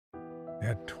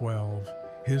At 12,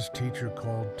 his teacher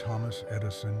called Thomas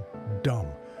Edison dumb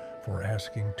for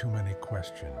asking too many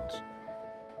questions.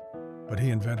 But he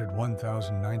invented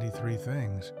 1,093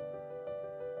 things.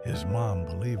 His mom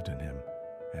believed in him,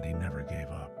 and he never gave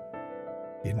up.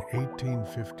 In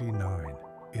 1859,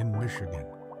 in Michigan,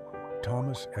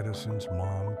 Thomas Edison's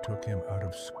mom took him out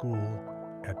of school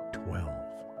at 12.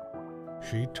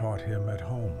 She taught him at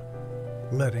home,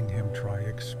 letting him try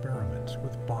experiments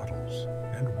with bottles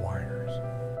and wires.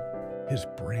 His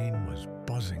brain was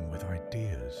buzzing with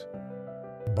ideas.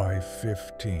 By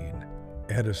 15,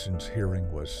 Edison's hearing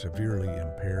was severely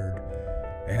impaired,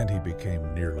 and he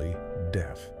became nearly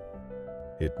deaf.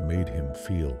 It made him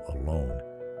feel alone,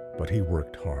 but he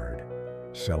worked hard,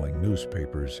 selling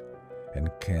newspapers and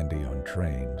candy on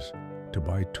trains to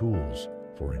buy tools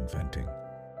for inventing.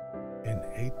 In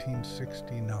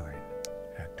 1869,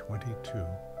 at 22,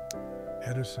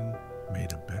 Edison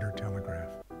made a better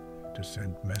telegraph to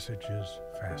send messages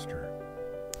faster.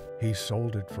 He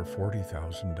sold it for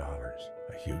 $40,000,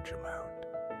 a huge amount.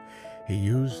 He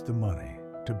used the money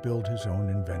to build his own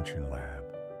invention lab.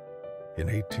 In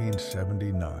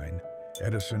 1879,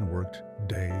 Edison worked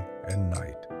day and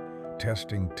night,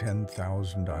 testing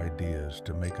 10,000 ideas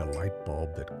to make a light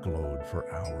bulb that glowed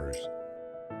for hours.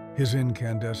 His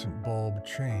incandescent bulb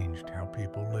changed how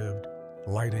people lived,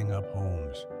 lighting up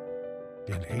homes.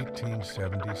 In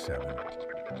 1877,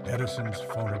 Edison's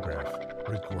phonograph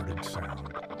recorded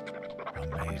sound,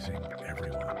 amazing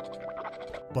everyone.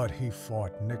 But he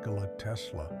fought Nikola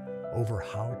Tesla over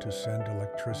how to send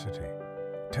electricity.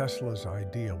 Tesla's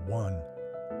idea won,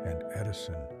 and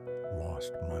Edison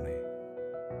lost money.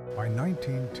 By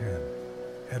 1910,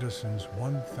 Edison's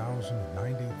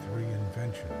 1,093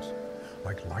 inventions,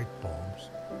 like light bulbs,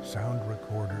 sound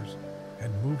recorders,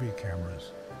 and movie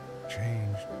cameras,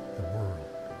 changed the world.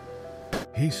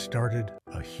 He started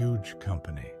a huge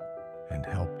company and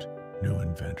helped new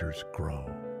inventors grow.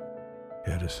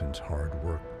 Edison's hard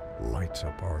work lights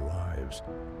up our lives.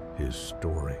 His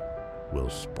story will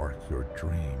spark your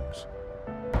dreams.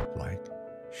 Like,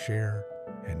 share,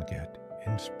 and get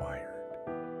inspired.